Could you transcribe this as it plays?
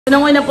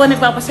Unang-una po,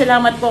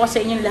 nagpapasalamat po ako sa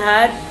inyong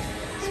lahat.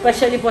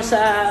 Especially po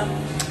sa...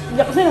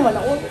 Kasi naman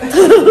ako.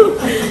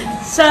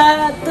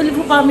 Sa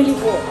Tulfo family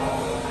po.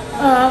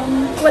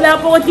 Wala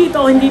po ako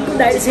dito, hindi po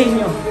dahil sa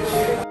inyo.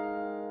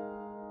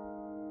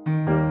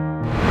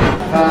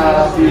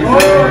 Happy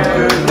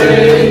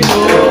birthday to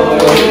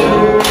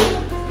you.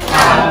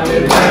 Happy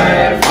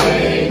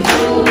birthday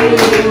to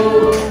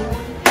you.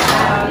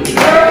 Happy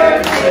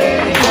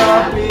birthday,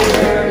 happy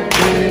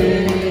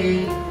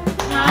birthday.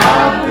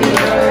 Happy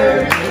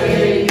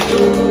birthday to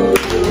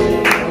you.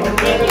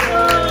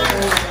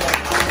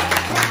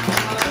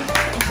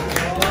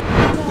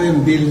 Ito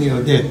yung bill ni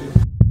Odette.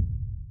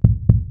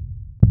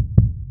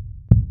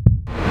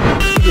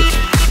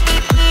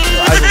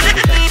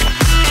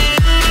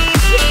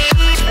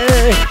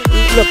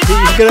 Look,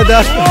 he's gonna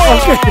dance.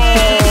 Okay.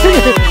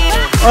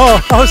 Oh,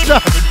 how's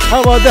that?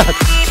 How about that?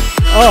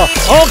 Oh,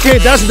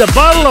 okay, that's the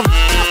battle of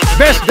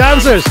best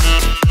dancers.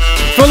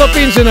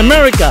 Philippines and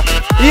America.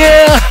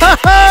 Yeah!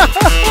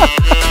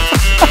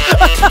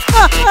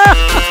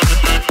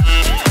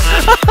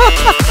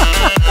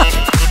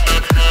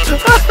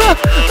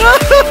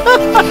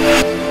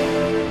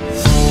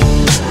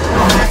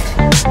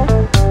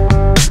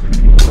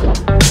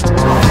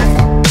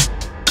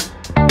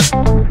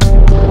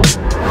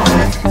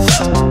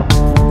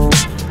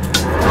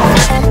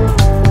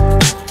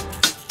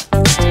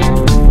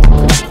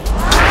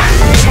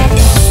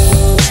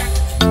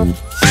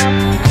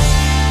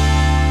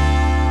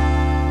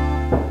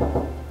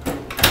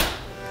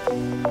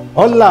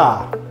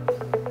 Hola!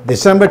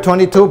 December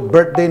 22,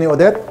 birthday ni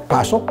Odette.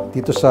 Pasok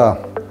dito sa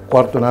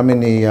kwarto namin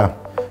ni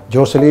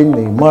Jocelyn,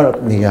 ni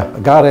Mark, ni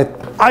Garrett.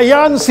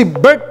 Ayan si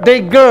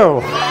birthday girl!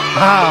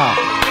 Ha!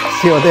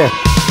 Si Odette.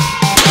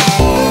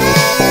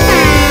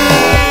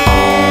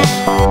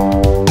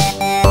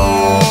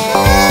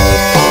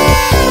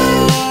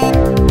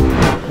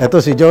 Ito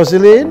si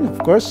Jocelyn,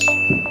 of course.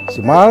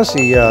 Si Mark,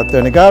 si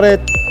Attorney Garrett,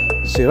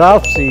 si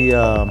Raff, si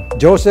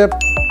Joseph.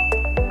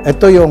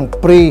 Ito yung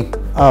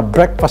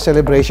breakfast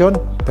celebration.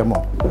 Ito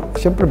mo.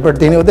 Siyempre,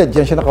 birthday ni Odette.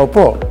 Diyan siya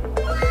nakaupo.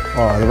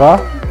 O, di ba?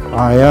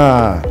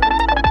 Ayan.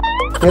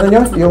 Tignan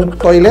nyo, yung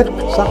toilet.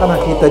 Saan ka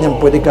nakita niyan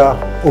pwede ka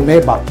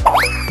umebak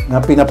na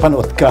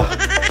pinapanood ka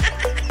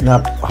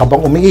na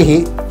habang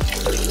umiihi,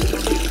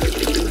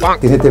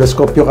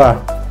 tiniteleskopyo ka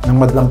ng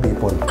madlang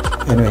people.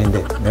 Anyway,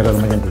 hindi. Meron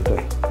naman yan dito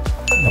eh.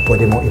 Na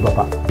pwede mo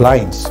ibaba.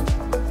 Blinds.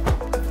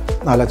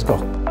 Now, let's go.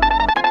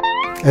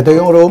 Ito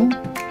yung room.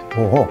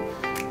 Oo.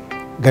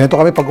 Ganito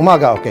kami pag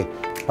umaga. Okay.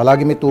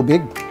 Palagi may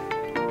tubig.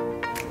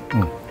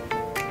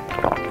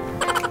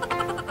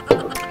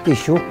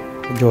 Tissue.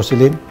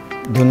 Jocelyn.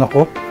 Doon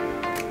ako.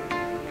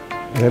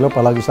 Hello,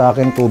 palagi sa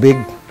akin. Tubig.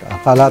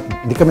 Kalat.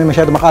 Hindi kami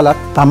masyado makalat.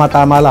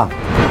 Tama-tama lang.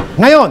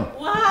 Ngayon!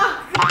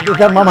 Hindi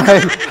ka mamahal.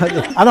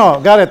 Ano,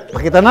 Garrett?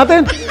 Pakita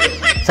natin.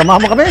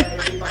 Samahan mo kami?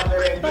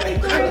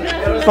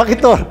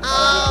 Pakitor.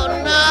 Oh,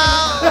 no!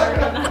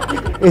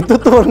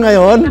 Itutur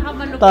ngayon.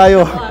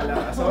 Tayo.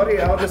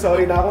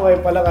 Sorry na ako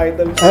ngayon pala kahit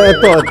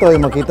ito,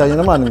 makita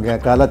nyo naman.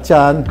 Kalat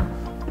yan.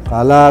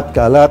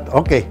 Kalat.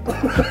 Okay.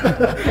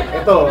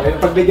 Ito,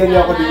 pagbigyan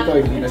niyo ako dito,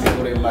 hindi na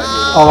siguro yung banyo.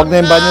 Oh, wag na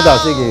yung banyo daw.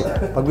 Sige,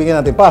 pagbigyan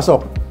natin.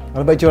 Pasok.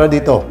 Ano ba itsura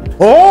dito?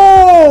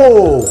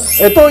 Oh!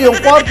 Ito yung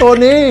kwarto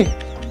ni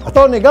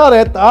Atty.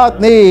 Garrett at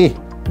ni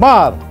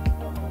Mar.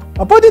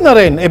 Pwede na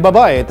rin.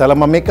 Babae.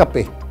 Talagang makeup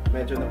eh.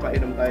 Medyo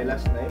napainom tayo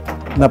last night.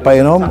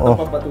 Napainom? Oh.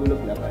 Papatulog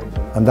na tayo.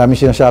 Ang dami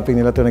siya shopping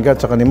nila Atty. Garrett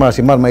saka ni Mar.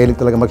 Si Mar, mahilig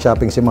talaga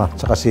mag-shopping si Mar.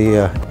 Saka si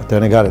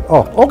Atty. Garrett.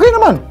 Oh, okay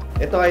naman.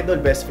 Ito,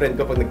 idol, best friend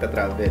ko pag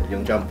nagta-travel.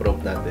 Yung jump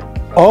rope natin.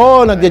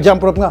 Oh,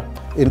 nagja-jump rope nga.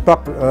 In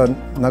fact,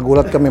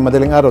 nagulat kami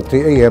madaling araw,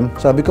 3 a.m.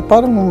 Sabi ko,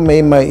 parang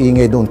may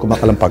maingay doon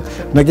kumakalampag.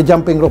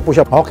 Nagja-jumping rope po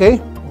siya. Okay.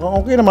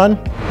 Okay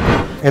naman.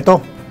 Ito.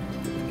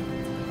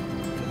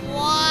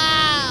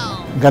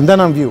 Wow! Ganda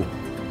ng view.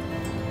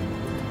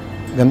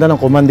 Ganda ng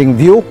commanding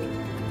view.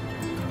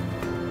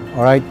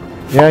 Alright.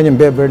 Yan yung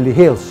Beverly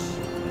Hills.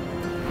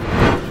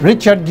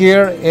 Richard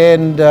Gere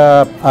and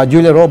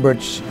Julia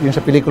Roberts, yung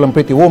sa pelikulang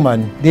Pretty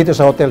Woman, dito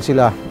sa hotel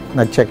sila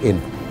nag-check-in.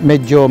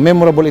 Medyo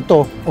memorable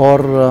ito or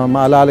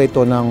maalala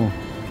ito ng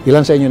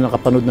ilan sa inyo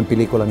nakapanood ng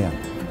pelikulang yan.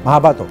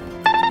 Mahaba to.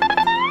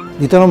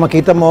 Dito na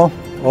makita mo,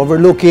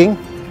 overlooking,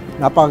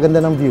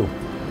 napakaganda ng view.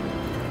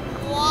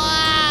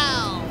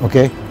 Wow!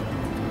 Okay?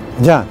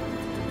 Diyan.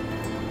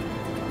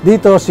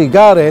 Dito si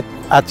Garrett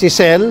at si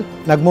Sel,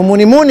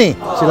 nagmumuni-muni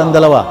silang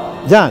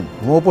dalawa.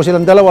 Diyan, umupo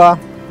silang dalawa,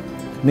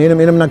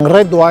 ninom-inom ng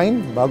red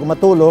wine bago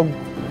matulog.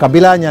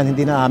 Kabila niyan,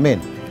 hindi na amin.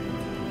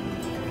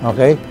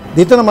 Okay?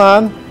 Dito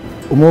naman,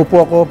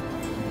 umupo ako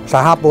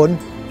sa hapon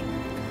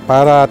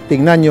para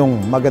tingnan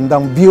yung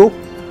magandang view,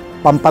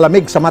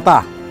 pampalamig sa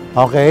mata.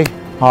 Okay?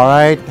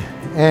 Alright.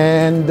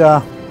 And,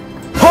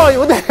 Hoy,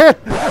 Odette!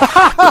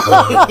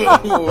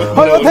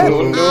 Hoy, Odette!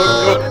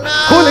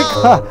 Huli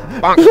ka!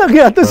 Lagi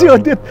ito si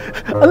Odette.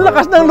 Ang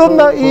lakas ng loob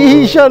na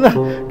ihi siya na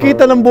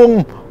kita ng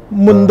buong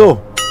mundo.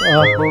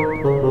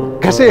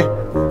 Kasi,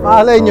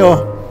 maalay nyo,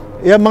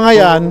 yung mga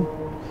yan,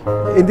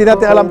 hindi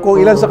natin alam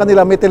kung ilan sa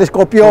kanila may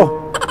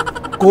teleskopyo.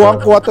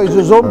 kuha to,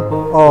 izo-zoom.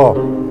 Oh,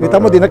 kita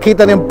mo, di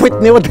nakita na yung puwit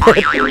ni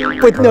Odette.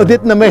 Puwit ni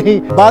Odette na may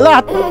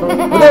balat.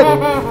 Odette,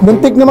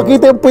 muntik na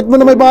makita yung puwit mo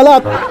na may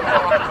balat.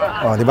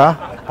 Oh, di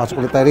ba?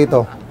 Pasok ulit tayo rito.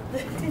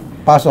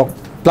 Pasok.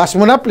 Flash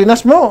mo na,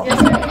 plinas mo.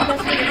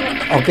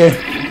 Okay.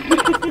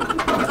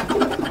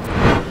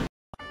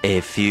 A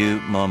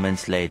few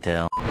moments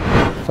later.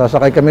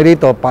 Sasakay kami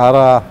rito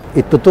para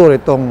itutur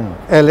itong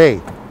LA.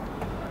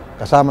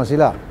 Kasama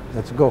sila.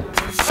 Let's go.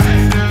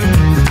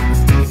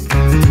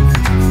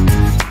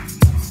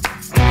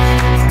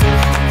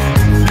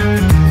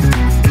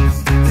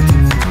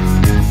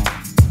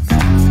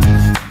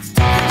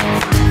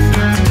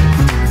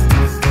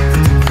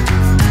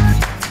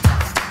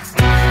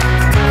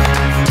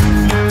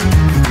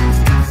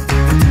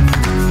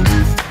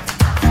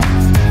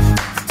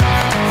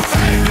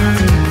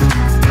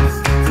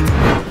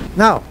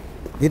 Now,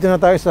 dito na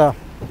tayo sa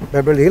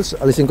Beverly Hills.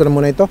 Alisin ko na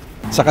muna ito.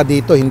 Saka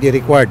dito, hindi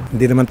required.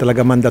 Hindi naman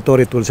talaga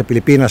mandatory tulad sa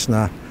Pilipinas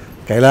na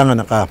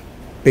kailangan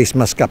naka-face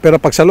mask ka. Pero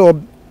pag sa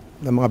loob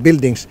ng mga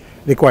buildings,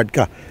 required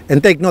ka. And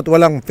take note,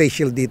 walang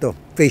face shield dito.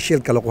 Face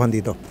shield, kalokohan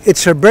dito.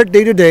 It's her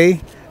birthday today,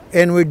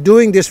 and we're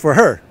doing this for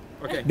her.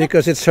 Okay.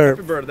 Because it's her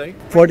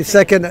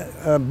 42nd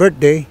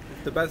birthday.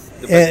 The best.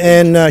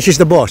 And she's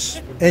the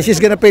boss. And she's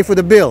gonna pay for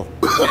the bill.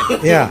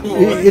 Yeah.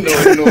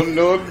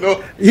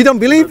 No. You don't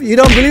believe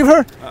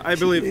her? I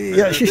believe.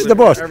 Yeah, she's the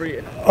boss.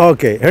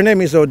 Okay. Her name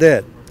is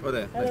Odette.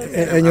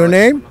 And your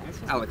name?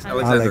 Alex.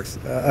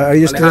 Are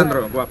you still?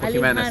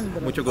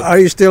 Are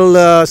you still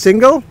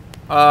single?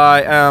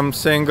 I am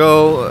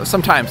single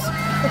sometimes.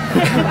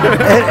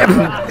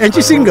 And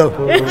she's single.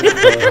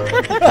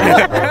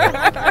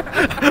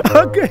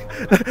 Okay.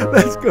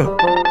 Let's go.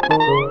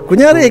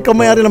 Kunyari, ikaw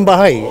may-ari ng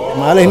bahay.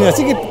 Malay niya.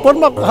 Sige,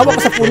 hawak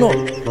ka sa puno.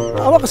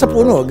 Hawak ka sa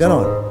puno.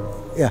 Ganon.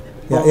 Yeah.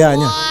 Yan.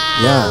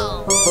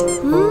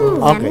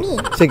 Okay.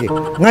 Sige.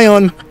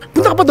 Ngayon,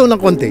 punta ka pa doon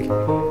ng konti.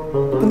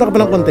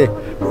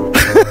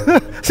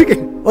 Sige.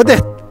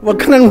 Odette, wag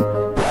ka nang...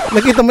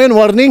 Nakita mo yun,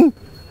 warning?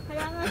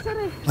 Kaya nga, sir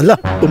eh. Ala,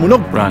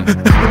 tumunog. Run.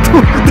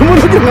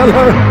 Tumunog yung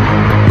alarm.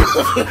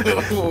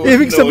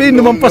 Ibig sabihin,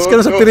 lumampas ka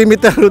na sa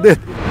perimeter,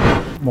 Odette.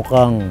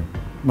 Mukhang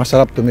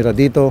masarap tumira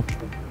dito.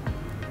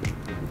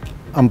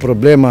 Ang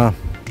problema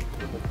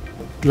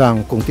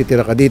lang kung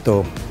titira ka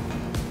dito,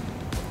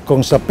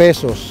 kung sa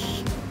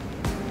pesos,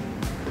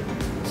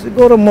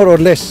 siguro more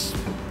or less,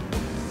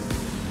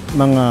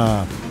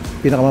 mga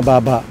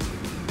pinakamababa,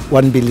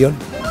 1 billion.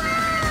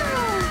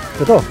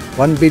 Ito,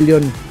 1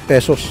 billion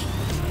pesos.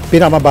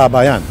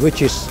 Pinakamababa yan,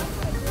 which is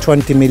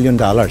 $20 million.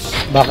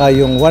 Baka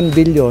yung 1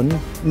 billion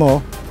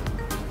mo,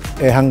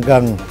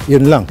 hanggang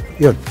yun lang.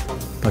 Yun,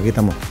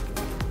 pakita mo.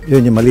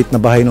 Yun yung maliit na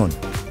bahay nun.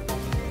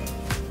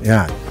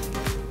 Yan.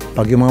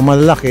 Pag yung mga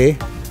malalaki,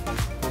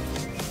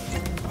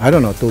 I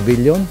don't know, 2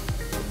 billion?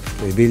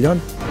 3 billion?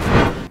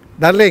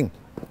 Darling.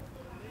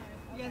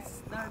 Yes,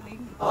 darling.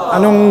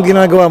 Anong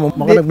ginagawa mo?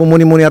 Baka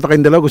nagmumuni-muni yata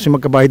kayong dalawa gusto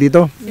magkabahay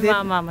dito? Si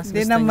Mama, mas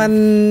Hindi gusto naman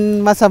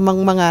masamang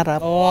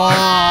mangarap.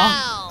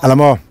 Alam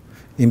mo,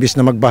 imbis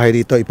na magbahay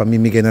dito,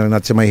 ipamimigay na lang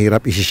natin sa may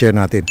hirap, isi-share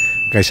natin.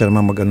 Kaysa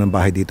naman mag-ano ng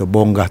bahay dito.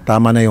 Bongga,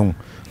 tama na yung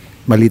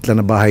maliit lang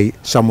na bahay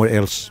somewhere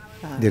else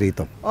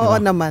dito. Oo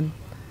naman.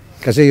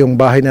 Kasi yung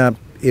bahay na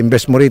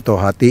invest mo rito,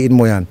 hatiin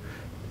mo yan,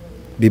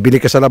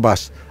 bibili ka sa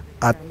labas,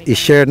 at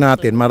i-share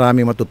natin, marami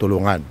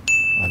matutulungan.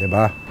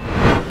 Diba?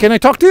 Can I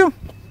talk to you?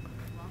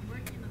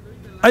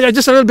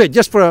 Just a little bit,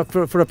 just for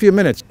a few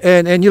minutes.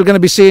 And you're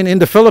gonna be seen in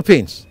the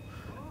Philippines.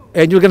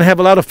 And you're gonna have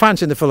a lot of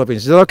fans in the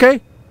Philippines. Is that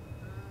okay?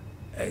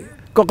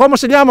 ¿Cómo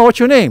se llama? What's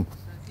your name?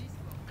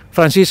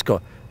 Francisco.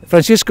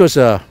 Francisco is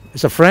a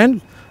friend?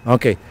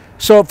 Okay.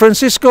 So,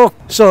 Francisco,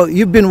 so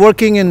you've been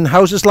working in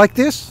houses like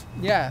this?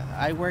 Yeah,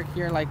 I work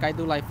here, like I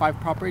do like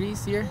 5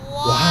 properties here.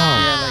 Wow.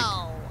 Yeah, like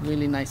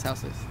really nice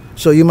houses.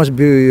 So you must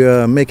be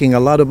making a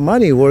lot of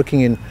money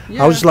working in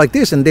houses like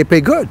this, and they pay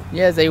good.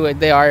 Yes, they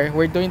are.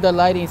 We're doing the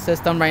lighting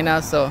system right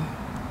now, so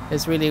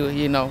it's really,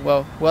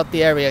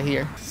 wealthy area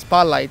here.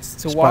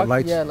 Spotlights to walk.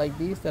 Yeah, like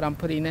these that I'm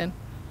putting in.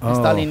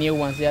 Installing new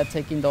ones. Yeah,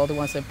 taking the old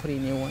ones and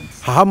putting new ones.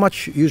 How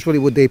much usually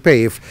would they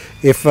pay if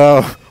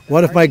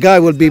one of my guy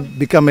will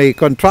become a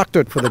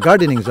contractor for the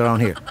gardenings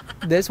around here?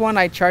 This one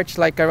I charge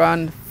like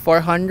around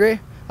 $400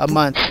 a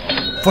month.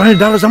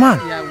 $400 a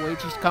month? Yeah,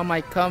 wages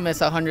might come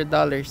as $100.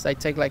 I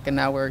take like an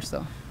hour or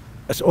so.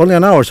 That's only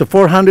an hour, so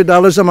 $400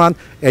 a month,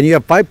 and you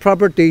have 5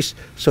 properties,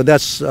 so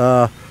that's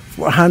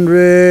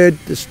 400,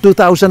 it's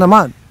 $2,000 a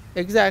month.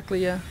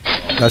 Exactly, yeah.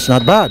 That's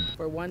not bad.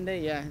 For one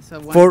day, yeah.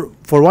 So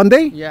For one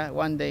day? Yeah,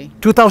 one day.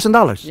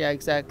 $2,000. Yeah,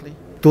 exactly.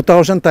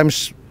 2,000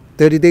 times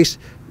 30 days,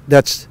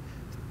 that's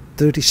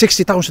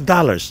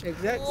 $60,000.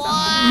 Exactly.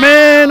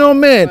 Man, oh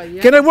man,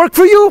 yeah. Can I work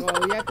for you?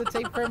 Well, you have to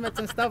take permits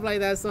and stuff like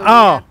that. So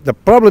The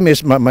problem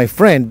is my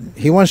friend,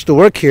 he wants to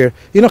work here.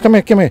 Come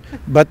here.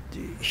 But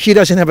she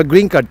doesn't have a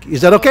green card.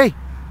 Is that okay?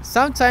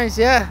 Sometimes,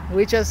 yeah.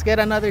 We just get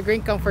another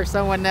green card for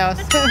someone else.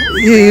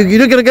 You're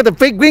not gonna get a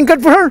fake green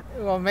card for her?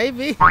 Well,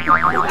 maybe.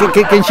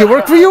 Can she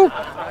work for you?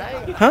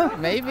 Huh?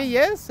 Maybe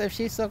yes. If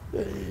she's so,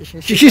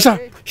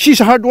 She's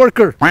a hard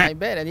worker. I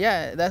bet it.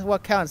 Yeah, that's what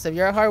counts. If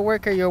you're a hard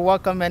worker, you're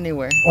welcome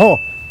anywhere. Oh,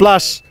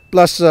 plus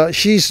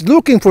she's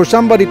looking for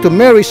somebody to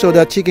marry so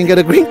that she can get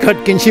a green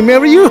card. Can she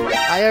marry you?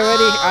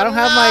 I don't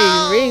have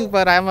my ring,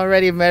 but I'm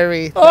already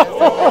married.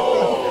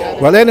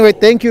 Well, anyway,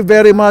 thank you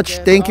very much.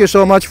 Thank you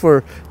so much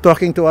for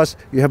talking to us.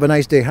 You have a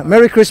nice day.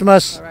 Merry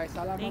Christmas. All right,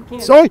 salam. Thank you.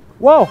 So,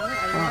 wow.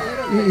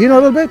 You know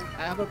a little bit?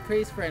 I have a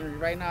priest friend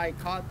right now. I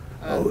called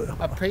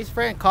a priest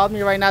friend called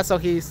me right now, so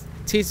he's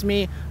teach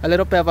me a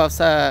little bit about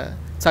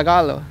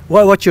Tagalog.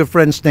 What's your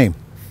friend's name?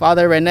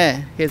 Father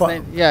Rene. His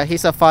name, yeah,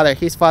 he's a father.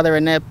 He's Father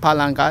Rene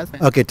Palangas.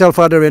 Okay, tell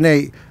Father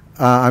Rene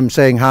I'm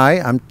saying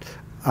hi.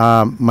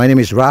 My name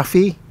is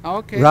Raffy.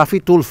 Okay.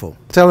 Raffy Tulfo.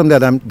 Tell him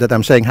that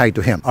I'm saying hi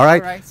to him. All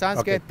right? All right. Sounds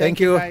Okay, good. Thank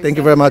you. guys. Thank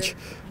you very much.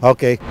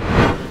 Okay.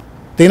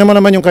 Tingnan mo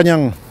naman yung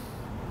kanyang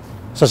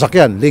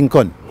sasakyan,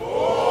 Lincoln.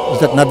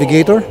 Is that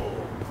Navigator?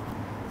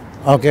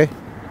 Okay.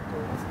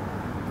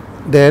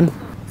 Then,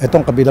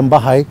 etong kabilang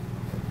bahay,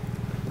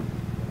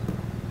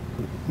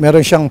 meron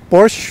siyang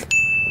Porsche,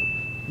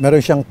 meron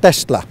siyang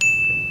Tesla.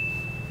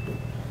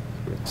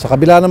 Sa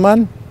kabila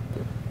naman,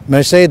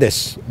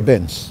 Mercedes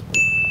Benz.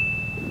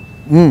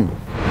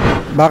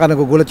 Baka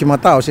nagugulat yung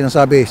mga tao,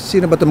 sinasabi,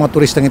 sino ba itong mga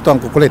turistang ito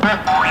ang kukulit?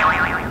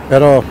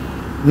 Pero,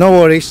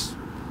 no worries.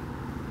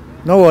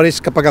 No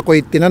worries, kapag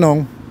ako'y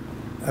tinanong,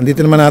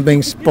 andito naman nating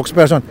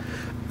spokesperson.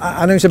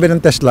 Ano yung sabihin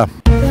ng Tesla?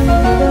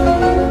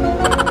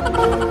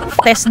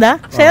 Tesla,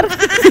 sir?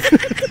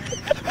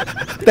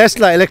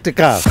 Tesla electric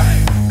car.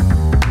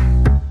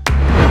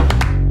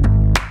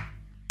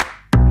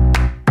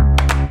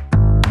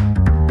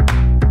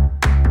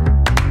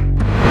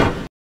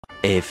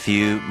 A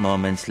few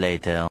moments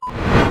later.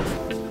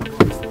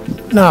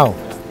 Now,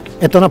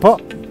 ito na po.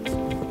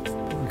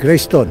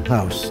 Greystone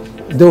House.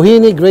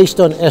 Doheny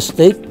Greystone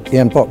Estate.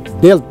 Yan po.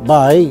 Built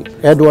by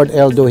Edward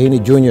L. Doheny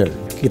Jr.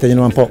 Kita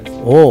niyo naman po.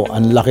 Oh,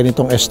 ang laki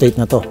nitong estate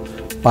na to.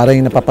 Parang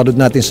yung napapanood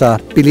natin sa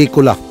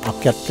pelikula.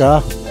 Akyat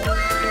ka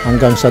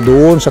hanggang sa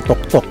doon sa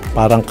tuktok.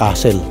 Parang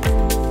castle.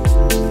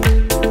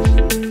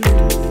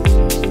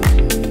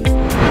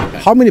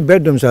 How many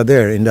bedrooms are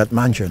there in that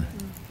mansion?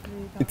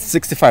 It's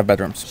 65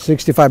 bedrooms.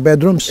 65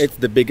 bedrooms? It's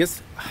the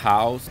biggest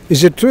house.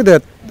 Is it true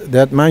that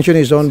that mansion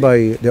is owned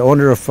by the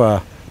owner of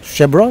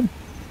Chevron?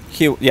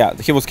 He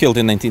was killed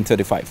in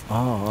 1935.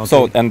 Oh, okay.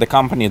 So, and the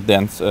company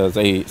then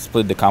they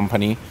split the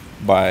company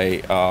by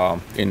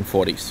in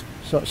 40s.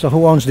 So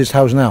who owns this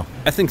house now?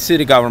 I think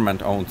city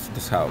government owns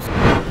this house.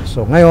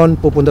 So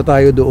ngayon pupunta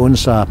tayo doon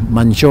sa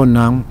mansyon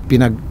ng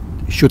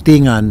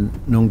pinag-shootingan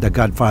ng The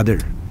Godfather,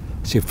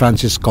 si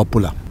Francis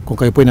Coppola. Kung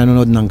kayo po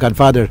nanonood ng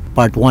Godfather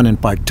Part 1 and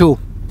Part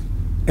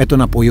 2, eto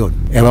na po yun.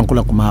 Ewan ko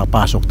lang kung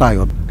makapasok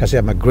tayo kasi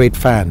I'm a great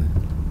fan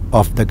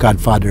of The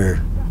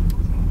Godfather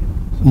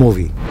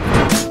movie.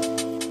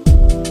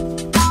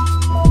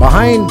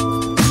 Behind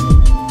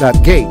that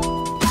gate,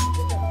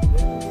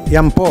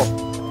 yan po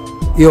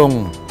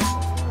yung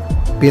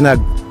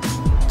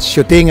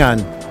pinag-shootingan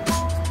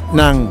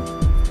ng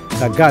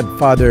The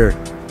Godfather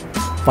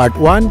Part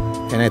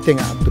 1 and I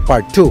think up to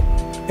Part 2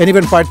 and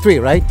even Part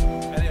 3, right?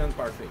 And even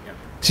Part 3, yeah.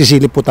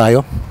 Sisilip po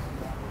tayo.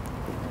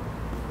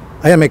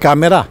 Ayan, may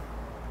camera.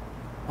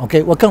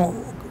 Okay, wag kang,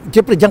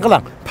 Jeffrey, dyan ka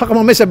lang. Baka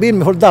mamaya sabihin,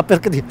 may hold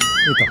upper ka dito.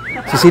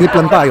 Sisilip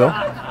lang tayo.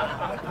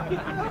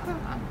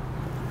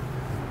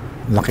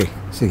 Laki.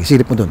 Sige,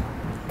 silip mo dun.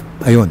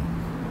 Ayun.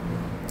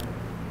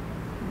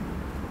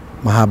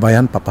 Mahaba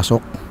yan,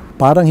 papasok.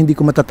 Parang hindi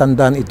ko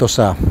matatandaan ito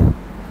sa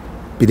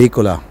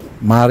pelikula.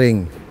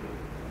 Maring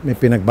may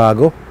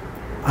pinagbago.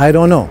 I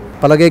don't know.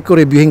 Palagay ko,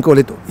 reviewin ko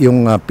ulit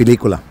yung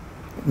pelikula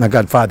na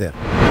Godfather.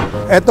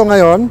 Eto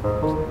ngayon,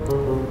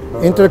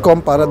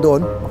 intercom para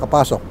doon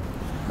makapasok.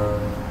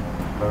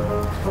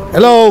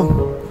 Hello,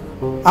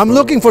 I'm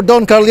looking for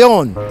Don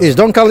Corleone. Is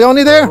Don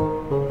Corleone there?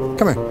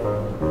 Come here.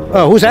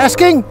 Who's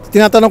asking?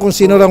 Tinatanong kung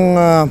sino lang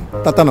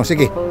tatanong.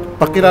 Sige,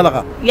 pakilala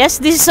ka. Yes,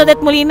 this is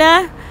Odette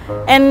Molina.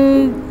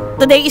 And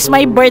today is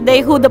my birthday.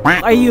 Who the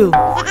f*** are you?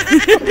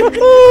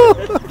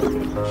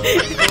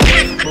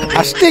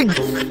 Astig!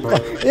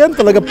 Yan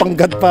talaga pang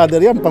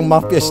Godfather yan, pang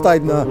mafia style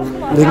na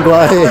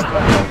lingwahe.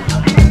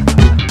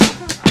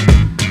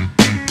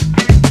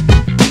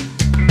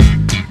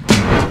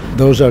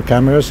 Those are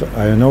cameras.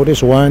 I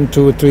noticed 1,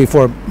 2, 3,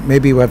 4.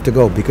 Maybe we have to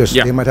go because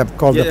they might have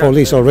called the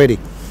police already.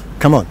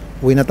 Come on,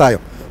 uwi na tayo.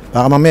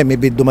 Baka mamaya,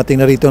 maybe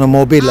dumating na rito ng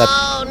mobile at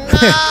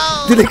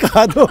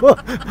delikado.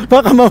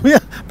 Baka mamaya,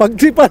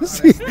 pagtripan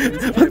si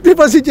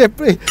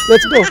Jeffrey.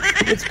 Let's go,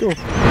 let's go.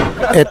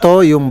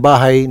 Ito yung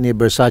bahay ni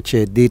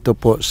Versace dito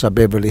po sa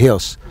Beverly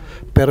Hills.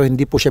 Pero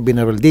hindi po siya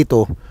binaril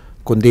dito,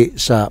 kundi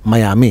sa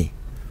Miami.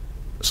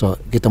 So,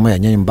 kita mo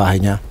yan yung bahay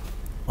niya.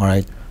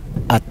 Alright?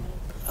 At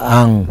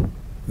ang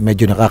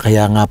medyo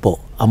nakakaya nga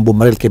po, ang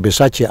bumaril kay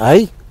Versace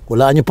ay,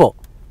 hulaan niyo po,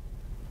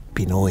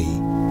 Pinoy.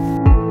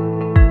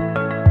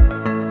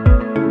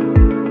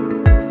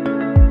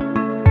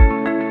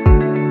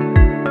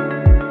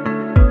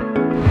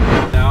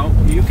 Now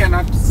you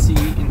cannot see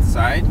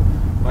inside,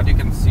 but you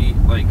can see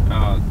like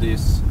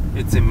this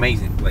It's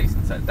amazing place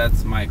inside.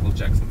 That's Michael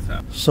Jackson's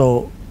house.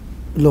 So,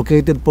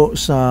 located po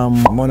sa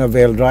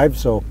Monavale Drive.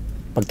 So,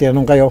 pag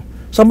tinanong kayo,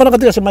 saan ba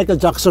nakatira si Michael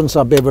Jackson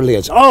sa Beverly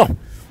Hills? Oh,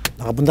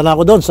 nakapunta na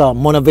ako doon sa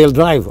Monavale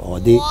Drive. O,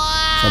 di,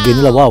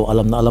 sabihin nila, wow,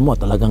 alam na alam mo,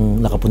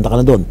 talagang nakapunta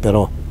ka na doon.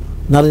 Pero,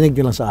 narinig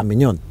nyo lang sa amin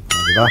yun.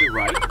 Di ba?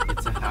 Right,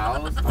 it's a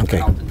house of Okay.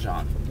 Elton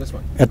John. This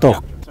one.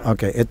 Ito.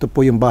 Okay, ito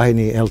po yung bahay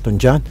ni Elton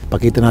John.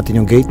 Pakita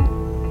natin yung gate.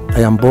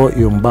 Ayan po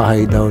yung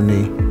bahay daw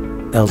ni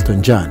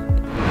Elton John.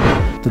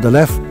 To the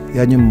left,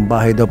 yan yung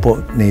bahay daw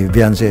po ni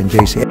Beyonce and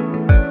Jay-Z.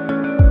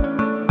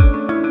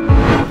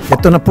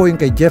 Ito na po yung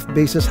kay Jeff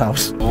Bezos'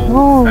 house.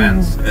 Whole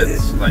fence.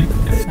 It's like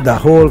The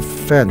whole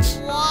fence.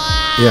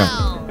 Yan.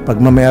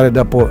 Pagmamayari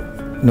daw po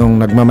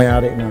nung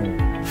nagmamayari ng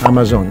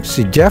Amazon,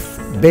 si Jeff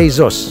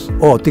Bezos.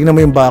 Oh, tingnan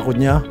mo yung bakod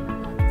niya.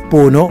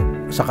 Puno.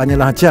 Sa kanya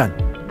lahat yan.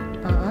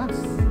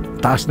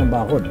 Taas ng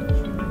bakod.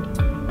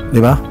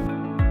 Di ba?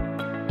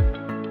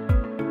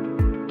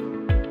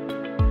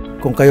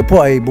 Kung kayo po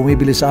ay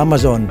bumibili sa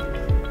Amazon,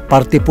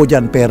 parte po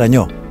dyan pera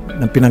nyo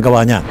ng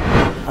pinagawa niya.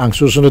 Ang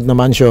susunod na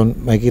mansion,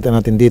 makikita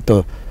natin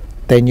dito,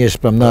 10 years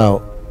from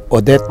now,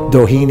 Odette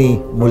Doheny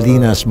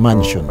Molina's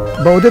mansion.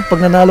 Ba Odette, pag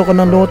nanalo ka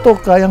ng loto,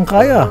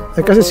 kayang-kaya.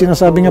 Eh, kasi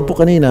sinasabi niya po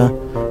kanina,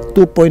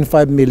 2.5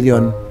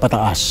 million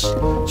pataas.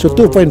 So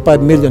 2.5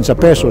 million sa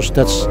pesos,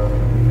 that's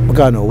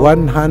magkano?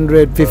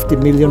 150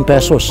 million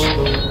pesos.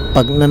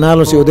 Pag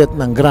nanalo si Odette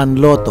ng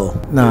Grand Lotto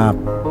na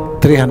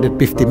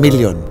 350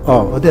 million.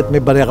 Oh, Odette,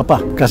 may barya ka pa.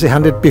 Kasi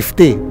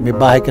 150, may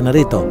bahay ka na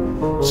rito.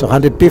 So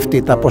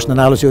 150, tapos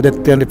nanalo si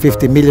Odette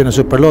 350 million na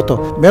Super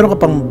Lotto. Meron ka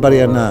pang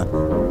barya na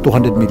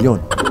 200 million.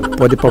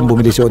 Pwede pang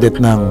bumili si Odette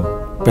ng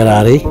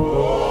Ferrari.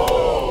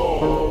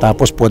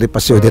 Tapos pwede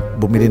pa si Odette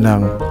bumili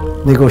ng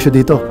negosyo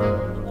dito.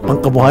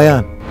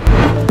 Pangkabuhayan.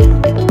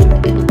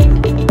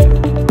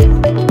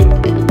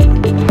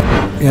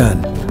 Yan.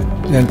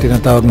 Yan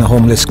tinatawag na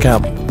homeless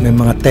camp. May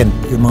mga tent,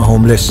 yung mga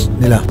homeless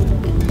nila.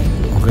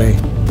 Okay.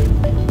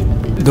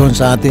 Doon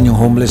sa atin, yung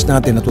homeless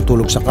natin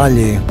natutulog sa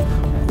kalye,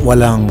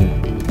 walang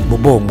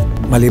bubong,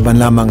 maliban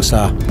lamang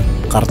sa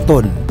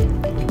karton.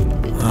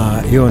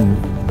 Yun,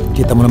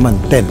 kita mo naman,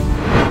 tent.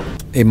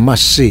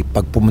 Must see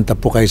pag pumunta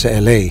po kayo sa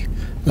LA,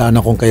 lalo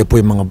na kung kayo po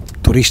yung mga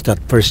turista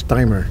at first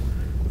timer.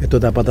 Ito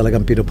dapat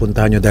talagang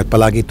pinupuntahan nyo dahil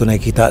palagi ito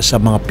nakikita sa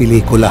mga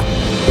pelikula.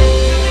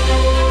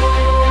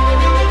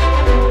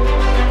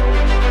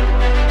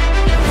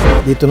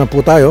 Dito na po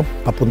tayo,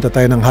 papunta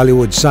tayo ng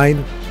Hollywood sign,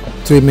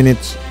 3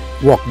 minutes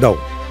walk daw.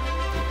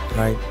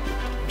 Right?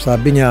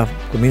 Sabi niya,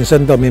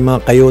 kuminsan daw may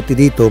mga coyote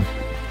dito,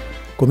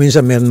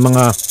 kuminsan meron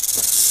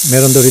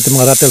daw dito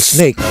mga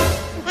rattlesnake.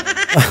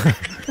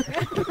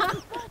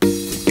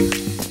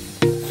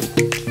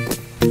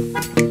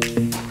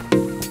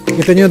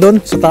 Kita niyo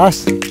doon sa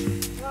taas?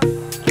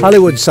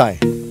 Hollywood sign.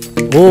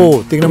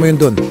 Oh, tingnan mo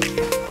yun doon.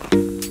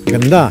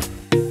 Ganda.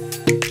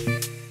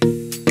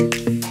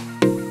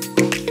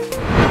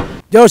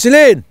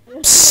 Jocelyn!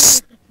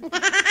 Psst!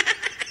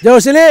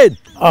 Jocelyn!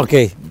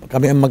 Okay,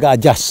 kami ang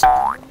mag-a-adjust.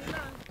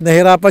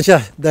 Nahirapan siya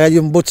dahil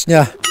yung boots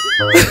niya.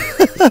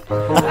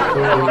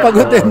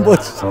 Pagod yung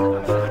boots.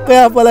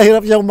 Kaya pala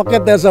hirap siyang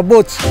umakyat dahil sa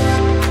boots.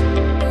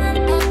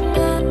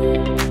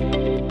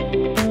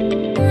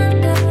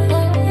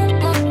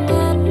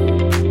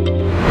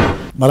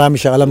 Marami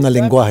siya alam na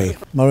lingwahe.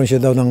 Marami siya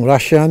daw ng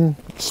Russian,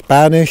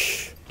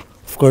 Spanish,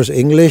 of course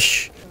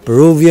English,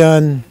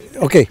 Peruvian.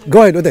 Okay,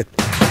 go ahead, Odette.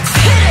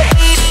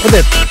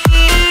 Odette.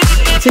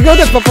 Sige,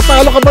 Odette,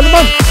 papatalo ka ba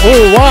naman?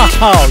 Oh,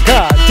 wow!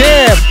 God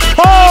damn!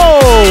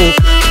 Oh!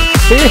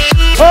 Sige.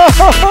 Oh!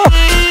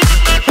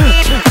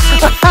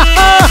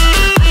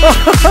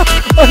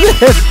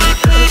 Odette!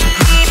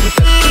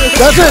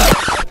 That's it!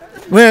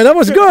 Man, that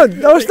was good!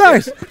 That was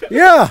nice!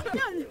 Yeah!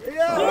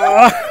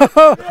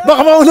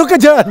 Baka maulog ka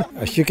dyan!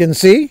 As you can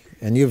see,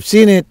 and you've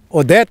seen it,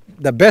 Odette,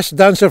 the best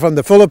dancer from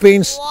the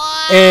Philippines,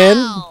 and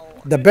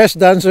the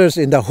best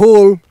dancers in the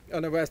whole On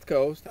the West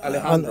Coast,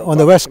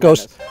 on the West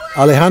Coast,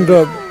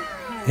 Alejandro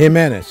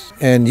Jimenez.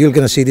 And you're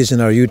going to see this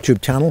in our YouTube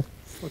channel.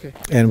 Okay.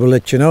 And we'll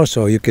let you know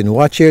so you can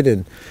watch it.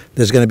 And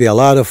there's going to be a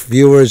lot of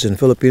viewers and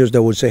Filipinos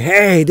that would say,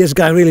 hey, this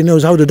guy really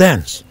knows how to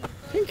dance.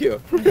 Thank you.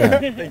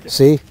 Thank you.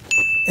 See?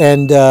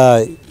 And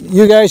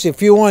you guys, if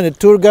you want a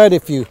tour guide,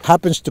 if you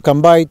happens to come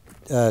by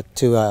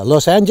to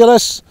Los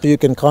Angeles, you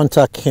can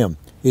contact him.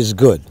 He's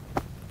good.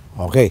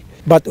 Okay.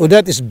 But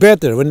Odette is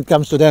better when it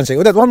comes to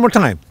dancing. Odette, one more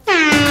time.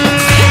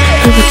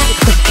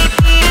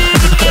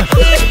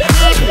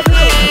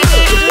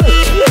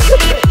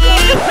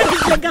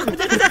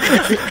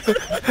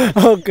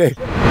 Okay.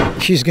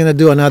 She's gonna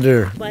do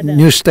another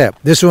new step.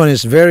 This one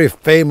is very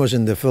famous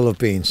in the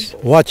Philippines.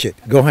 Watch it.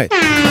 Go ahead.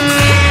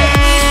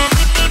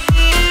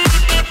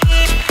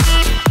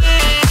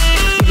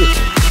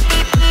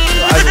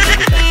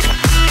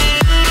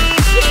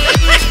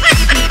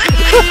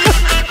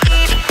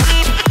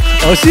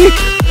 Oh, see?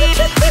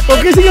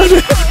 Okay,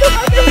 sige.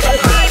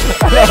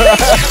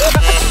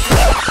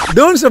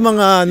 Doon sa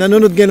mga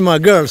nanonood ngayon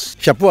mga girls,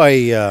 siya po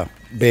ay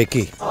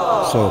Becky.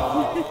 So,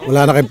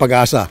 wala na kayong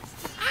pag-asa.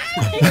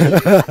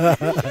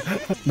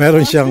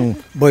 Meron siyang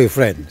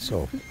boyfriend.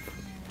 So,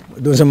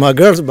 doon sa mga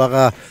girls,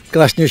 baka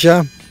crush nyo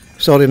siya.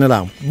 Sorry na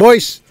lang.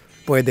 Boys,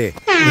 pwede.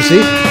 You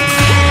see?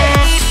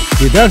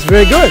 He dance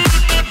very good.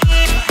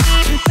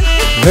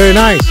 Very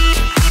nice.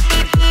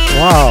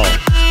 Wow.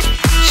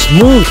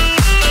 Smooth.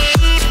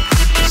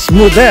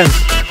 Smooth dance.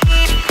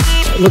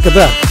 Look at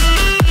that.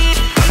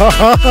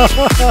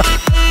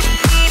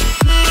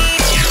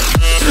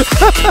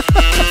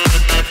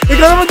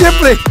 Ikaw naman,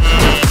 Jeffrey.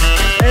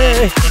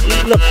 Hey,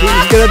 look,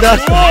 he's gonna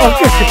dance.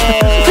 Okay.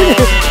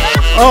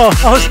 Oh,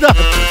 how's that?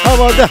 How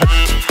about that?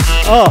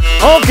 Oh,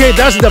 okay,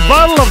 that's the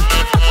battle of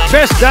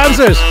best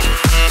dancers.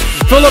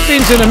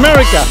 Philippines in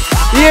America.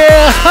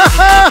 Yeah.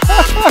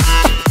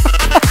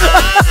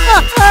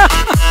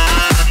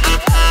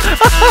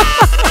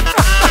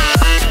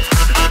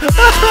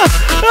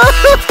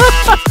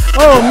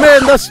 Oh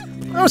man, that's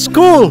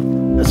cool.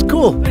 That's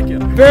cool. Thank you.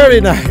 Very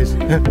nice.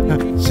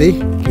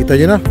 See, kita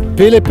nyo na?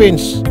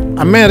 Philippines,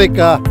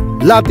 America,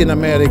 Latin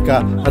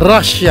America,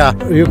 Russia,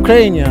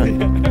 Ukraine,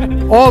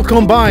 all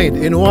combined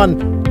in one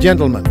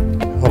gentleman.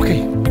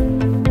 Okay,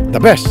 the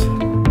best.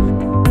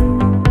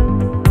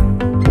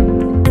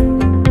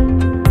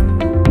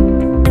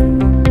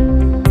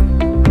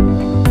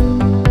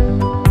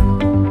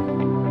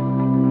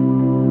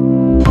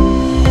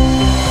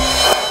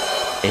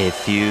 A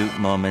few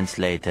moments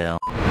later.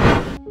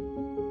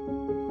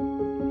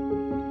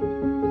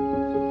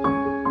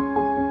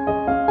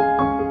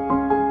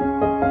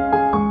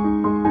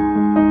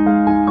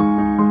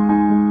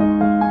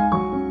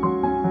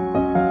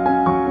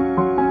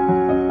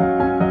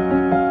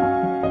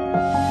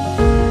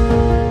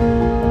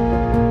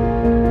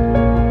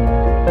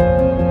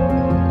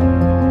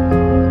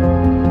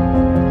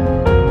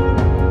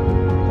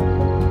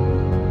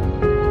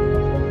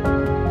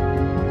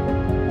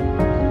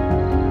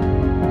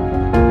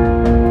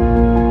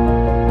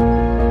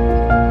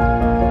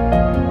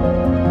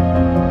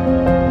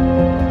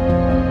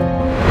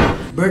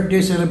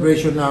 Birthday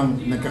celebration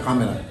ng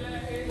nagka-camera.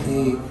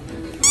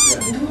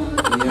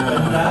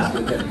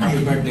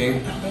 Happy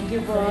birthday. Thank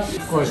you po.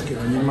 Of course,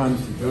 kaya naman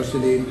si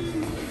Jocelyn,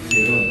 si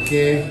Rod K,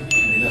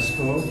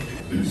 Velasco,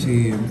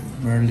 si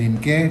Merlin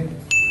K,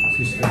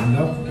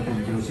 sister-in-law,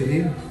 si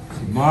Jocelyn,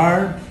 si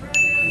Mar,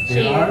 si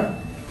JR,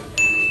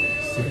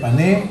 si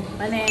Pane,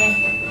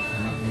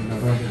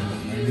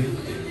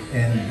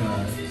 and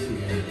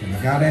si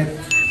Margaret,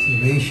 si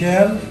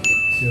Rachel,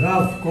 si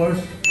Ralph, of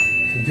course,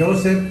 si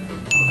Joseph,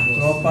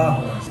 tropa,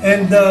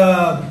 and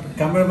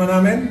cameraman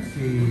namin,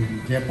 si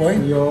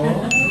Jepoy.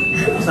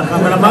 Isang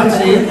cameraman,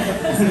 si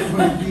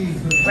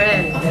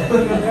Fred.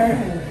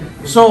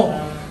 So,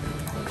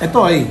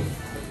 ito ay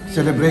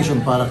celebration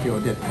para kay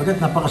Odette.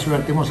 Odette,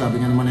 napakaswerte mo, sabi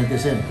nga naman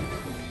netizen.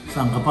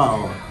 Saan ka pa?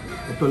 Oh,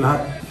 ito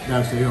lahat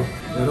dahil sa iyo.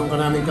 Meron ka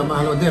namin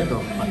kamahal, Odette.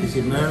 Oh. Pati si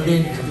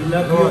Merlin, si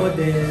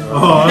Odette.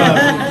 Oh,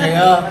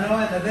 kaya.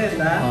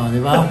 Oh, di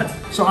ba?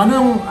 So,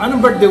 anong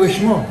birthday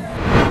wish mo?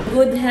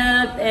 Good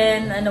health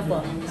and ano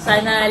po,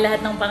 sana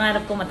lahat ng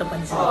pangarap ko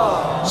matupad sa.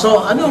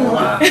 So,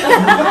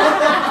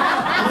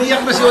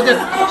 umiyak na si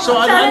Odette. So,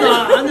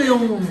 ano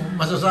yung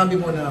masasabi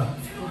mo na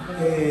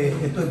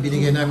ito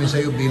binigay namin sa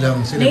iyo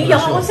bilang celebration?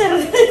 Naiyak ako, sir.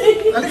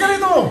 Halika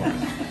rito!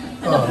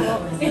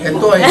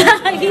 Ito ay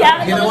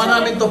ginawa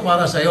namin to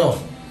para sa iyo.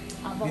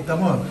 Kita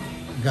mo,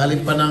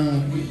 galing pa ng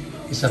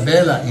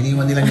Isabela,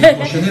 iniwan nilang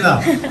negosyo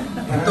nila.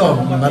 Ito,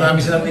 marami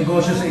silang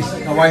negosyo sa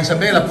Kawain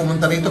Isabela,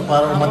 pumunta rito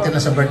para umatin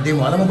na sa birthday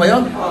mo. Alam mo ba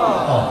yun?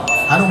 Oh,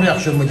 anong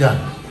reaksyon mo dyan?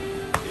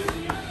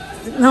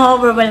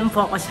 No-overwhelm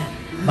po ako, sir.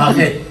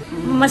 Bakit?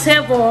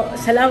 Masaya po.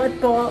 Salamat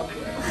po.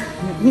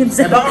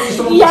 Minsan, Bakit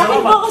gusto mo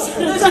iyakin po ako,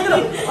 sir.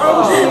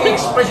 Gusto mo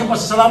i-express yung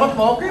pasasalamat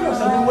mo? Okay lang,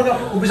 sabihin mo na,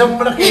 umpisa mo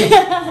na kay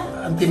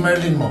Auntie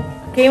Merlin mo.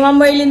 Kay Ma'am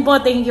Merlin po,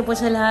 thank you po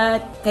sa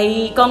lahat.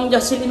 Kay Kong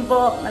Jocelyn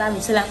po,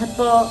 maraming salamat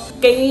po.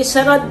 Kay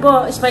Sir Rod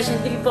po,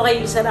 especially po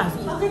kay Sir Raffy.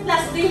 Bakit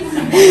last day?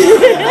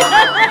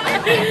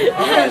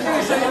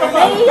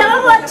 Naiiyak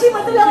ako, Achi,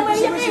 matulong mo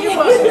iyak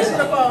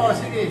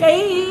eh. Kay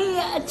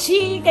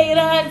Achi, kay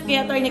Ralph, kay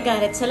Atty.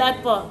 Garrett, sa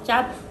lahat po.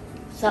 Chat,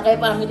 sa kay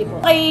family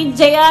po. Kay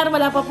JR,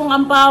 wala pa pong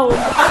ampaw.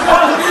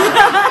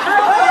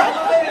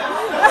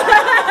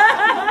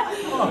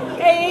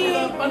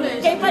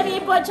 Kay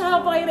Pani po at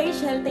saka po kay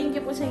Rachel, thank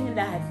you po sa inyo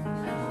lahat.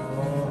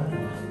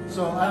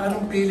 So,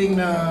 anong feeling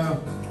na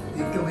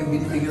ikaw ay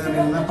binibigyan namin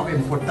ng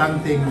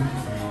napaka-importanting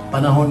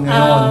panahon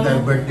ngayon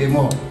dahil birthday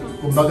mo?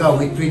 Kumbaga,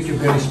 we treat you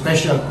very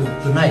special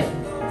tonight.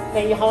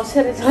 Kaya ako,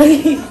 sir,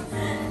 sorry.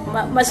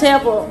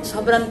 Masaya po,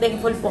 sobrang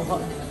thankful po ko.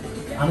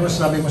 Ano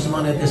sabi mo sa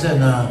mga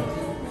netizen na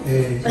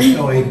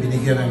ikaw ay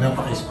binigyan ng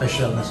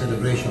napaka-special na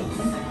celebration?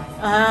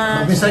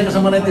 Mag-mensahe ka sa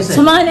mga netizen.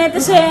 Sa mga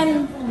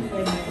netizen,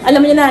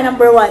 alam niyo na,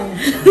 number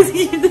 1.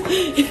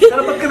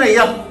 Pero ba't ka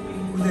naiyak?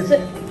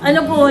 Ano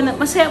po,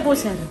 masaya po,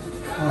 sir.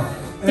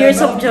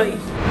 Tears of joy.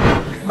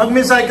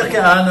 Mag-mensahe ka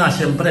kay Ana,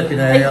 siyempre,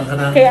 pinayagan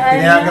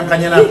ka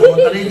niya na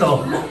pumunta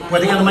rito.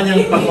 Pwede ka naman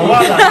niyang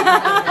pagpawala.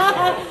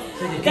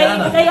 Sige, kay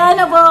Ana. Kay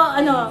Ana po,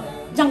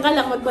 diyan ka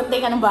lang, magbantay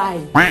ka ng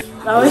bahay.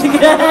 Tawag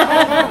ka.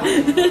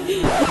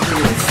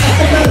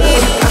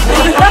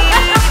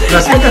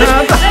 Lasing ka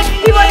na ata.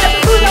 Hindi mo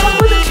natutunan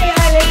ako dun kay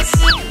Alex.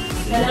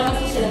 Salamat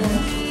po sila.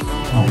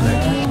 Okay.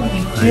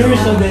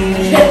 Cheers,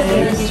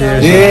 Odette!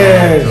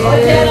 Cheers!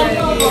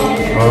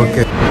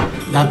 Okay.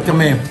 Lahat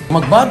kami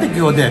magbati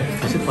kay Odette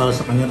kasi para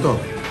sa kanya to.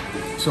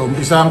 So,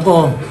 umpisahan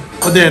ko,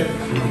 Odette,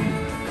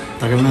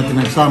 tagal natin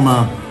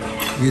nagsama,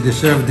 you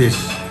deserve this.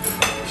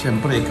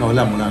 Siyempre, ikaw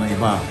lang, wala nang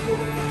iba.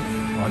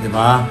 O, di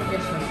ba?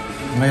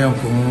 Ngayon,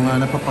 kung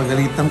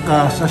napapagalitan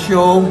ka sa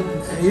show,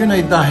 yun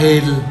ay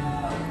dahil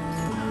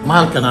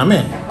mahal ka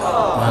namin.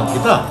 Mahal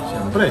kita,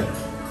 siyempre.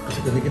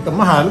 Kasi kung hindi kita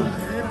mahal,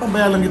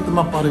 pabaya lang kita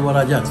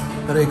mapariwara dyan.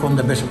 Pero ikaw ang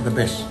the best of the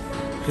best.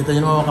 Kita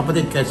niyo naman mga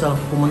kapatid, kahit saan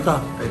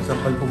pumunta, kahit saan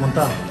pag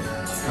pumunta,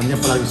 nandiyan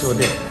palagi si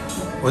Odette.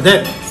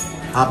 Odette,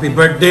 happy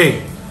birthday!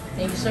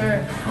 Thank you,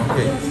 sir.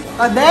 Okay.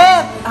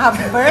 Odette,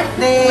 happy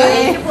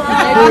birthday!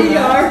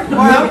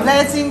 More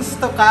blessings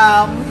to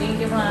come.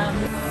 Thank you, ma'am.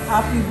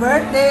 Happy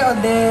birthday,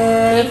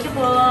 Odette! Thank you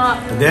po.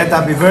 Odette,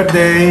 happy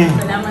birthday!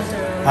 Salamat,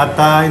 sir. At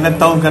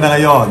ilang taon ka na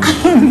ngayon?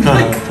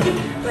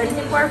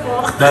 24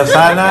 po.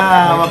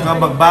 Sana wag kang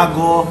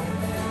magbago.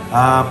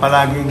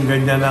 Palaging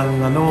ganyan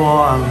ang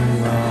ang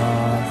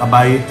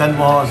kabahitan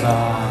mo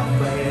sa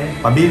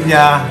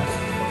pamilya.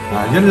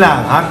 Yun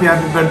lang. Happy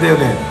birthday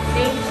ulit.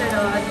 Thank you, sir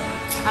Rod.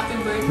 Happy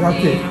birthday.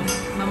 Happy.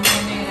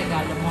 Mamaya na yung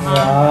regalo mo, ha?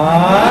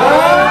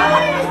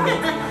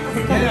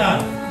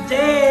 Kaya.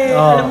 Jay,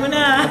 alam mo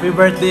na. Happy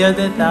birthday,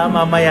 Odette, ha?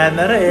 Mamaya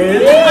na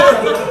rin.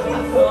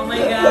 Oh my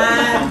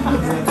God.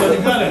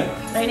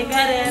 Tiny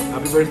Karen.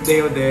 Happy birthday,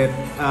 Odette.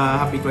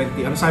 Happy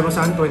 20. Ano sabi mo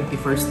saan?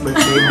 21st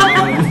birthday mo.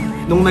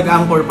 Nung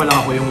nag-anchor pa lang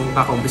ako, yung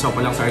kakaumpisa ko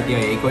pa lang sa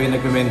RTI, ikaw yung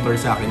nagme-mentor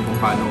sa akin kung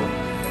paano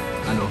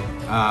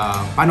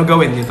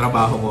gawin yung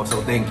trabaho ko.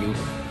 So, thank you.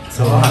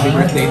 So, happy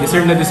birthday.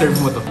 Deserve na deserve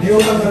mo to. Di ko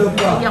magalog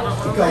pa.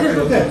 Ikaw kay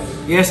Odette.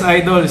 Yes,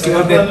 idol. Si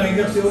Odette.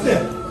 Si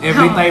Odette.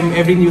 Every time,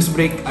 every news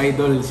break,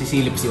 idol,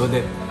 sisilip si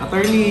Odette.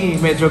 Attorney,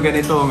 medyo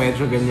ganito,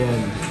 medyo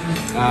ganyan.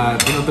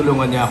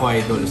 Tinutulungan niya ako,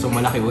 idol. So,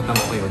 malaki utang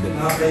ko kay Odette.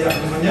 Nakakayak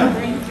naman yan.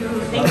 Thank you.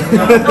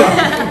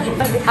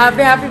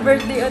 Happy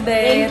birthday,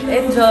 Odette.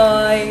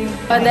 Enjoy.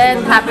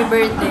 Odette, happy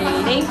birthday.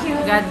 Thank you.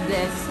 God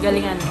bless.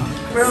 Galingan mo.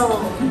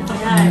 Bro.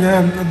 Ayan.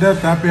 Yan,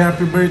 Odette, happy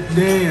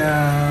birthday.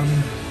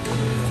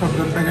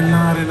 Sobrang tagal na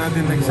nga rin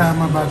natin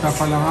nagsama, bata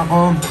pa lang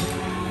ako.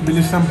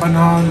 Bilis ng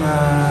panahon.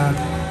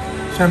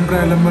 Siyempre,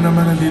 alam mo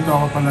naman, nandito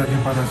ako palagi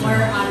para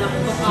sa'yo.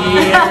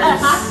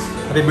 Cheers.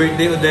 Happy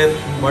birthday, Odette.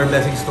 More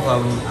blessings to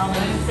come.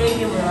 Okay,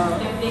 thank you, bro.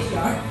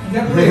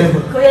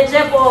 Kuya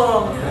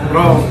Jepo.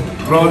 Bro,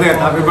 Odette,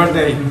 happy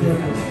birthday.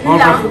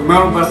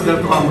 More birthday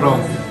to come, bro.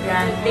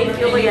 Yan, thank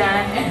you,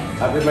 kuya.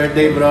 Happy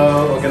birthday,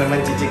 bro. Huwag ka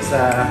naman chichik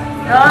sa...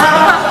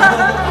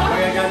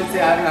 Magagalit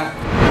si Ana.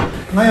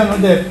 Ngayon,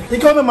 Odette,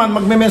 ikaw naman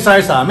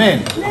magme-mensahe sa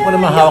amin. Ako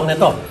naman hawak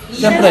nito.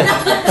 Siyempre.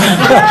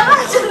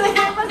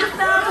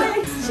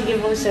 Sige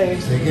po, sir.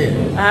 Sige.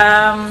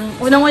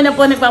 Unang-una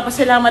po,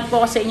 nagpapasalamat po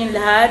ako sa inyong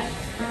lahat.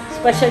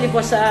 Especially po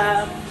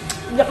sa...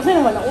 Kasi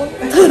naman ako.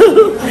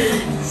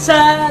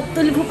 Sa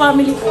Tulfo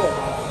family po.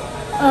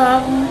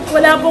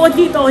 Wala po ako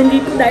dito,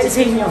 hindi po dahil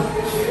sa inyo.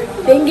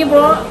 Thank you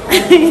po.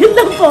 Yun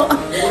lang po.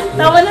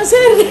 Tama na,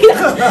 sir.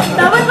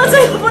 Dapat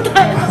masaya po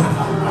tayo.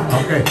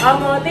 Okay.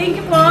 Thank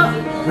you po.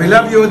 We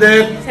love you,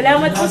 Odette.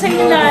 Salamat po sa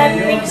inyo lahat.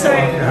 Thank you, sir.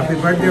 Happy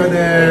birthday,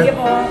 Odette. Thank you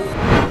po.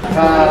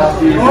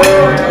 Happy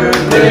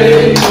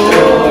birthday to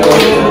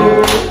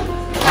you.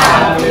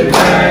 Happy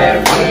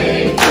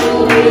birthday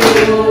to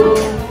you.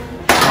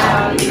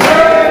 Happy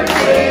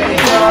birthday,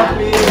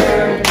 happy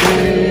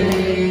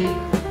birthday.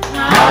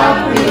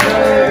 Happy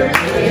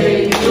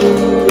birthday to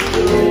you.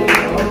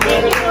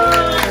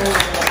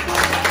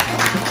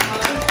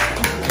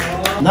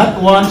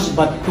 Not once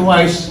but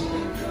twice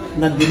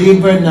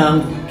nag-deliver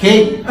ng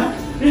cake.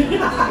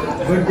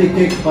 Birthday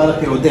cake para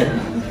kay Odette.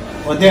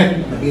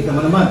 Odette, nakita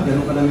mo naman,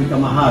 gano'n ka namin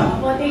kamahal.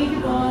 Thank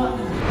you po.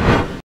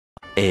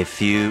 A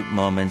few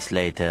moments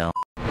later.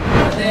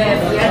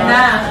 Yan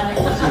na.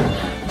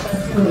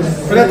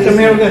 Odette, come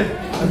here, Odette.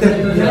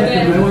 Odette,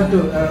 I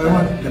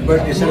want the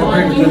birthday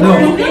celebration to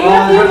know.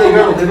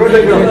 The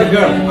birthday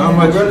girl. How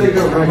much are you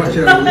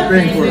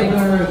paying for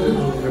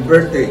the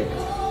birthday?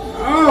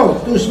 Oh,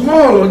 too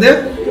small,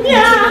 Odette.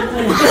 Yeah.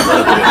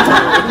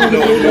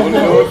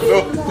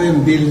 Ito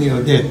yung bill ni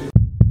Odette.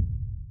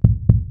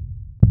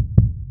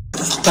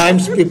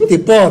 Times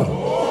 54.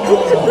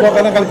 Kuha ka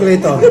ng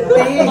calculator.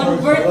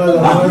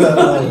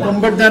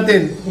 Convert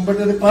natin.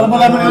 Para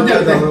malaman ni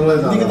Odette.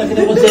 Hindi kita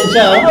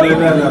kinakonsensya.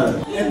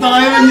 Ito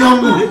ngayon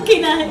yung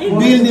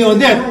bill ni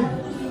Odette.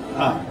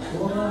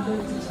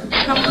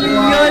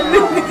 Yun.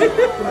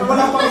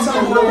 Wala pa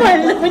isang Mahal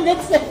naman yan,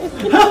 sir.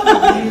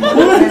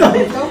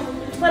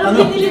 Parang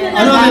binili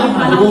na Ano?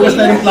 Nagugas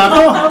na yung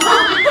plato.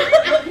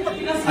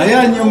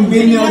 Ayan yung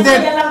bill ni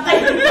Odette.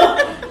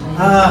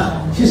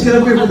 She's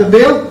gonna pay for the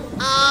bill?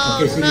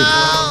 Okay, sige.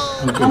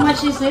 Okay. How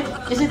much is it?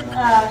 Is it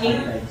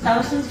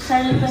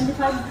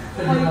 8,625?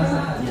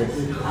 Yes.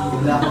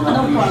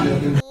 No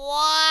problem.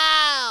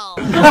 Wow!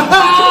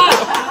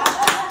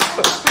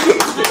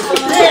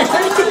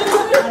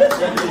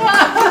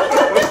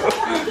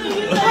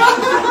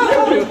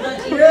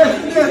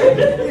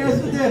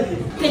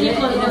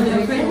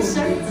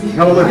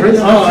 Hello, my friends.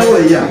 Oh,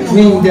 yeah. I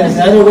mean, the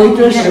other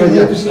waiters?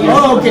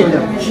 Oh, okay.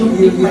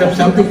 You have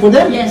something for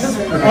them? Yes.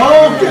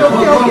 Okay.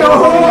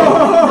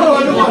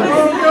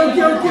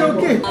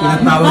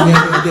 Tinatawag niya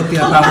ulit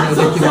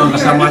yung mga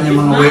kasama niya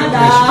mga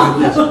waitress.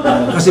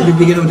 Kasi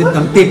bibigyan ulit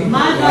ng tip.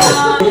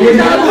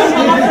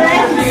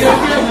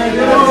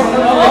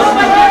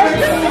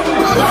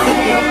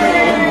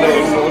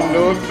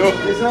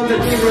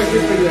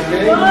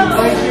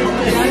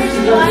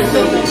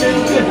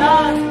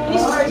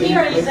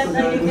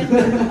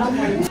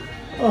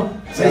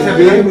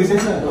 Sabihin mo siya.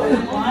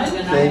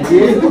 Thank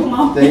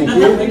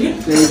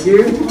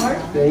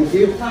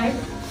you.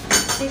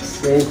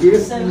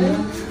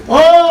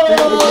 Oh!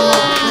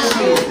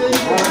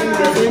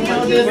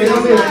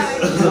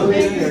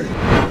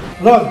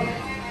 Rod,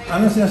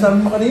 ano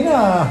sinasabi mo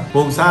kanina?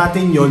 Kung sa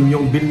atin yon,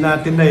 yung bill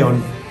natin na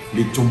yon,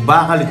 litsong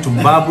baka,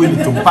 litsong baboy,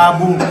 litsong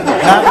pabo,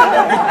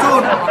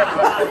 litsong.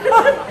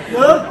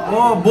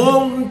 Oh,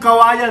 buong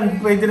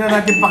kawayan, pwede na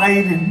natin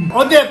pakainin.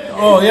 Odette!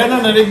 Oh, yan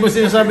ang narinig mo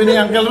sinasabi ni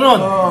Uncle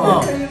Rod. Oh.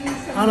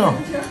 Ano?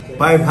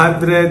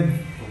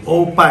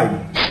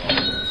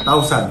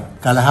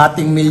 505,000.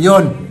 Kalahating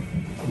milyon.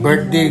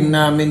 Birthday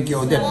namin kay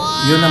Odette.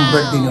 Yun ang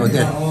birthday ni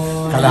Odette.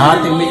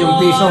 Kalahating milyong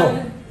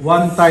piso.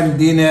 One-time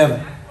dinner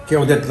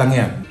kay Odette lang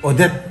yan.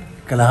 Odette,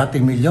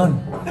 kalahating milyon.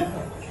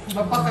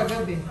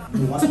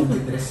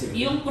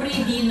 Yung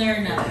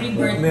pre-dinner na,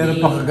 pre-birthday. Meron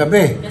pa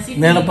kagabi.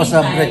 Meron pa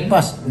sa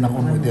breakfast. Naku,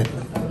 Odette.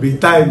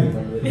 Big time.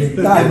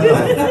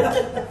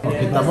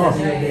 Kita mo,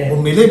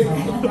 bumilib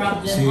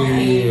si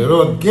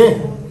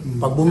Rodke.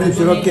 Pag bumilib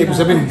si Rodke, ibig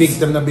sabihin, big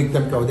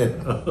time ka, Odette.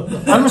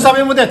 Ano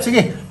sabi mo, Odette?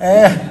 Sige.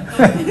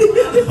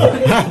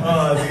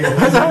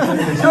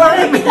 Sorry,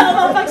 hindi na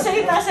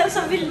mapagsalita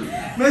sa bill.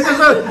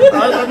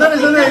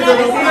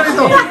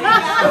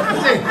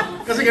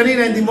 Kasi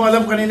kanina, hindi mo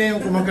alam kanina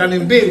yung kumagkano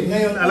yung bill.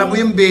 Ngayon, alam mo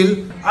yung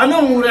bill.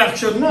 Anong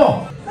reaction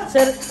mo?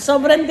 Sir,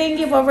 sobrang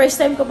thank you po. First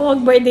time ko po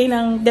mag-birthday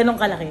ng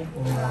ganong kalaki.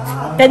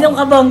 Ganong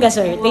kabongga,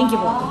 sir. Thank you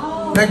po.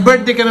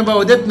 Nag-birthday ka na ba,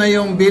 Odette, na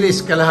yung bill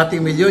is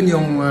kalahating milyon,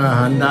 yung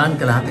handaan,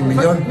 kalahating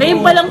milyon?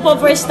 Ngayon pa lang po,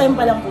 first time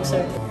pa lang po,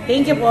 sir.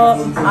 Thank you po.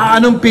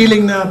 Anong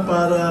feeling na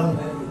parang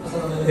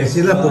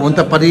sila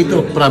pumunta pa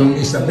dito from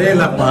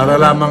Isabela para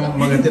lamang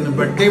magatin ang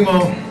birthday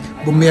mo?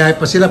 Bumiyahe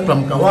pa sila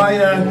from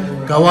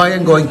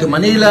Kawayan going to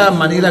Manila,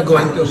 Manila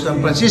going to San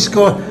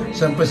Francisco,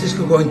 San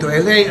Francisco going to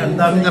LA. Ang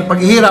dami ng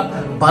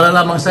paghihirap para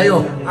lamang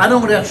sa'yo.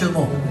 Anong reaksyon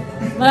mo?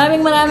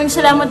 Maraming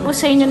salamat po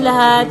sa inyong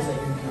lahat.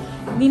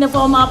 Hindi na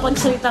po ako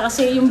makapagsalita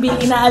kasi yung bill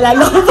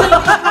inaalala ko.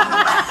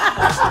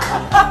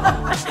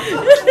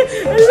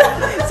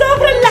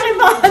 Sobrang laki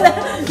pa pala.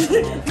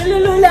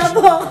 Nalulula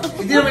po ako.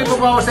 Hindi na may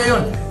babawa sa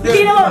yun.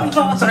 Hindi naman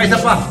po. Saka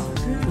isa pa.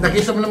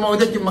 Nakita mo naman,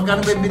 Odette, yung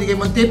magkano ba yung binigay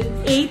mong tip?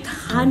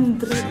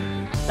 $800.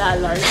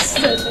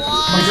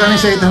 Magkano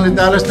sa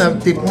 $800 na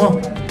tip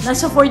mo?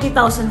 Nasa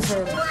 40,000,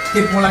 sir.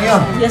 Tip mo lang yun?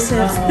 Yes,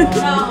 sir.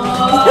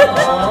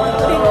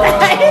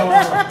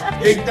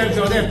 Big time,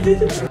 Odette.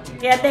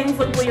 Kaya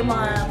thankful po yung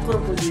mga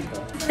crew po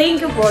dito. Thank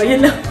you po.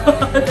 Yun lang po.